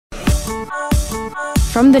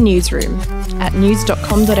From the newsroom at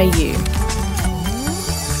news.com.au.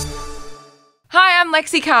 Hi, I'm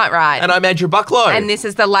Lexi Cartwright. And I'm Andrew Bucklow. And this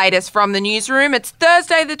is the latest from the newsroom. It's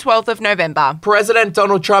Thursday, the 12th of November. President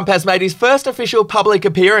Donald Trump has made his first official public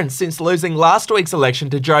appearance since losing last week's election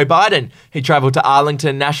to Joe Biden. He travelled to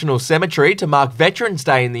Arlington National Cemetery to mark Veterans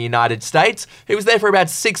Day in the United States. He was there for about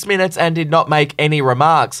 6 minutes and did not make any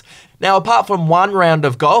remarks. Now, apart from one round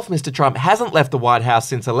of golf, Mr. Trump hasn't left the White House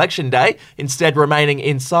since Election Day, instead remaining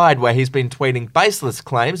inside where he's been tweeting baseless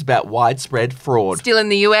claims about widespread fraud. Still in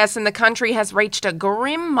the US, and the country has reached a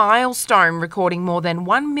grim milestone, recording more than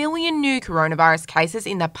 1 million new coronavirus cases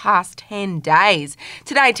in the past 10 days.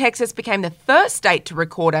 Today, Texas became the first state to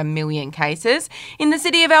record 1 million cases. In the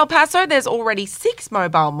city of El Paso, there's already 6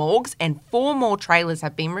 mobile morgues and 4 more trailers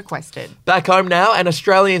have been requested. Back home now, and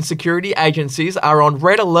Australian security agencies are on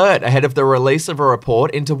red alert ahead of the release of a report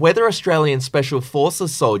into whether Australian Special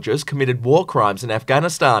Forces soldiers committed war crimes in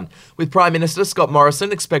Afghanistan. With Prime Minister Scott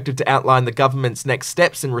Morrison expected to outline the government's next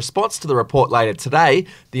steps in response to the report later today,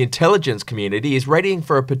 the intelligence community is readying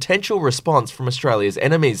for a potential response from Australia's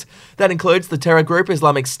enemies. That includes the terror group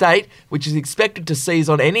Islamic State, which is expected to seize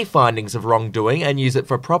on any findings of wrongdoing and use it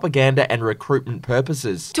for propaganda and recruitment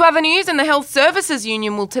purposes. To other news, and the Health Services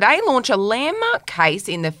Union will today launch a landmark case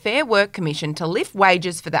in the Fair Work Commission to lift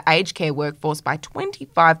wages for the aged care workforce by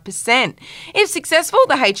 25%. If successful,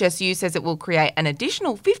 the HSU says it will create an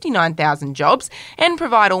additional 59,000 jobs and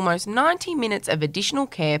provide almost 90 minutes of additional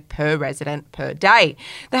care per resident per day.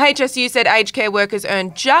 The HSU said aged care workers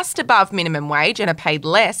earn just above minimum wage and are paid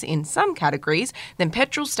less in some categories than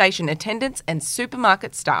petrol station attendants and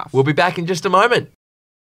supermarket staff. We'll be back in just a moment.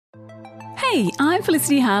 Hey, I'm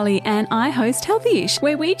Felicity Harley and I host Healthyish,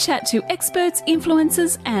 where we chat to experts,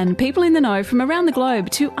 influencers and people in the know from around the globe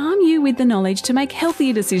to arm you with the knowledge to make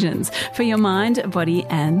healthier decisions for your mind, body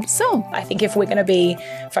and soul. I think if we're going to be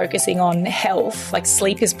focusing on health, like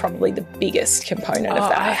sleep is probably the biggest component of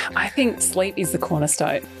that. I think sleep is the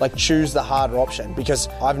cornerstone. Like choose the harder option, because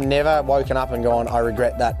I've never woken up and gone, I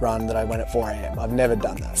regret that run that I went at 4 a.m. I've never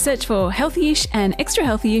done that. Search for Healthyish and Extra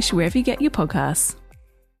Healthyish wherever you get your podcasts.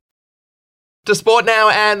 To sport now,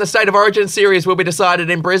 and the State of Origin series will be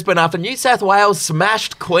decided in Brisbane after New South Wales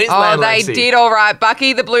smashed Queensland. Oh, they Lexi. did all right,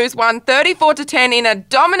 Bucky. The Blues won 34-10 in a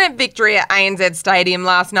dominant victory at ANZ Stadium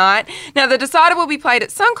last night. Now, the decider will be played at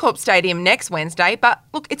Suncorp Stadium next Wednesday, but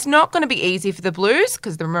look, it's not going to be easy for the Blues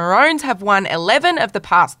because the Maroons have won 11 of the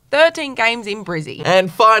past 13 games in Brizzy.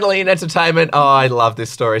 And finally, in entertainment, I love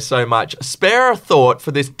this story so much. Spare a thought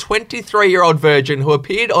for this 23-year-old virgin who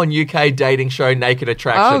appeared on UK dating show Naked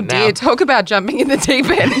Attraction. Oh dear, talk about jumping in the deep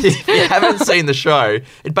end. If you haven't seen the show,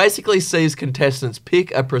 it basically sees contestants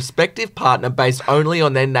pick a prospective partner based only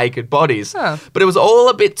on their naked bodies. Oh. But it was all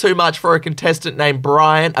a bit too much for a contestant named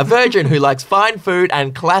Brian, a virgin who likes fine food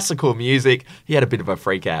and classical music. He had a bit of a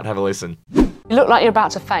freak out. Have a listen. You look like you're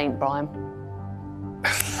about to faint, Brian.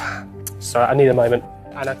 Sorry, I need a moment.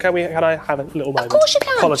 Anna, can I have a little moment? Of course you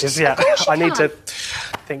can. Apologies, yeah. I need to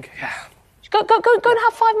think. Yeah. Go and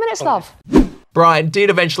have 5 minutes, love. Brian did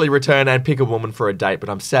eventually return and pick a woman for a date, but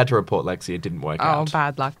I'm sad to report, Lexi, it didn't work Oh, out.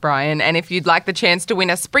 bad luck, Brian. And if you'd like the chance to win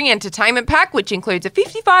a spring entertainment pack, which includes a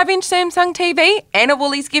 55-inch Samsung TV and a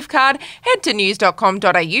Woolies gift card, head to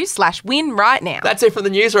news.com.au/win right now. That's it from the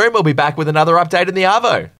newsroom. We'll be back with another update in the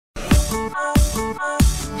Arvo.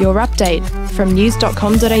 Your update from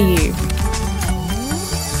news.com.au.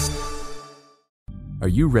 Are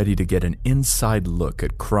you ready to get an inside look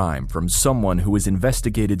at crime from someone who has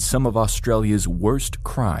investigated some of Australia's worst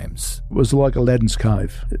crimes? It was like Aladdin's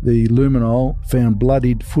cave. The luminol found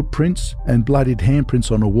bloodied footprints and bloodied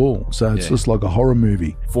handprints on a wall, so it's just like a horror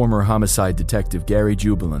movie. Former homicide detective Gary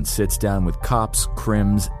Jubilant sits down with cops,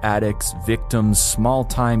 crims, addicts, victims,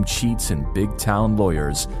 small-time cheats, and big-town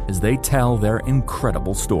lawyers as they tell their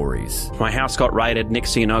incredible stories. My house got raided.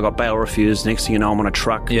 Next thing you know, I got bail refused. Next thing you know, I'm on a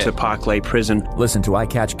truck to Parklea Prison. Listen to I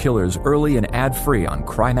Catch Killers early and ad-free on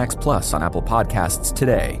Crimex Plus on Apple Podcasts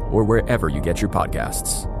today or wherever you get your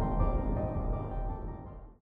podcasts.